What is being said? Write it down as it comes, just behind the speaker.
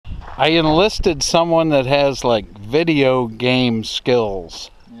I enlisted someone that has like video game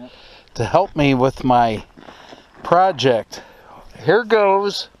skills to help me with my project. Here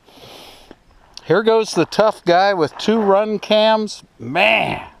goes the tough guy with 2 run cams.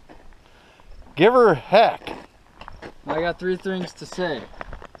 Man, give her heck. I got 3 things to say.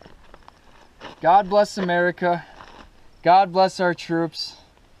 God bless America. God bless our troops.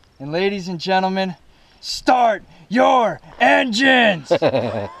 And ladies and gentlemen, start your engines!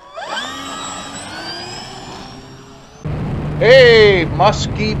 Hey,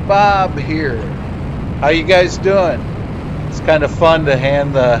 Muskie Bob here. How you guys doing? It's kind of fun to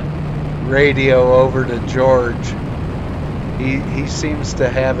hand the radio over to George. He seems to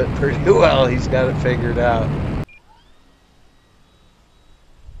have it pretty well. He's got it figured out.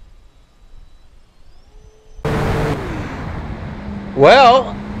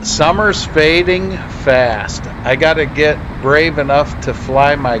 Well, summer's fading fast. I got to get brave enough to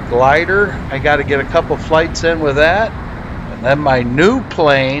fly my glider. I got to get a couple flights in with that. And then my new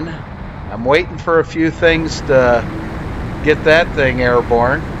plane, I'm waiting for a few things to get that thing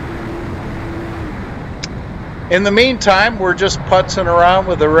airborne. In the meantime, we're just putzing around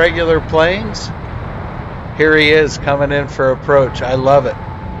with the regular planes. Here he is coming in for approach. I love it.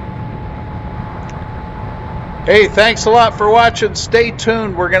 Hey, thanks a lot for watching. Stay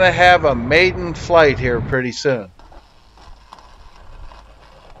tuned. We're going to have a maiden flight here pretty soon.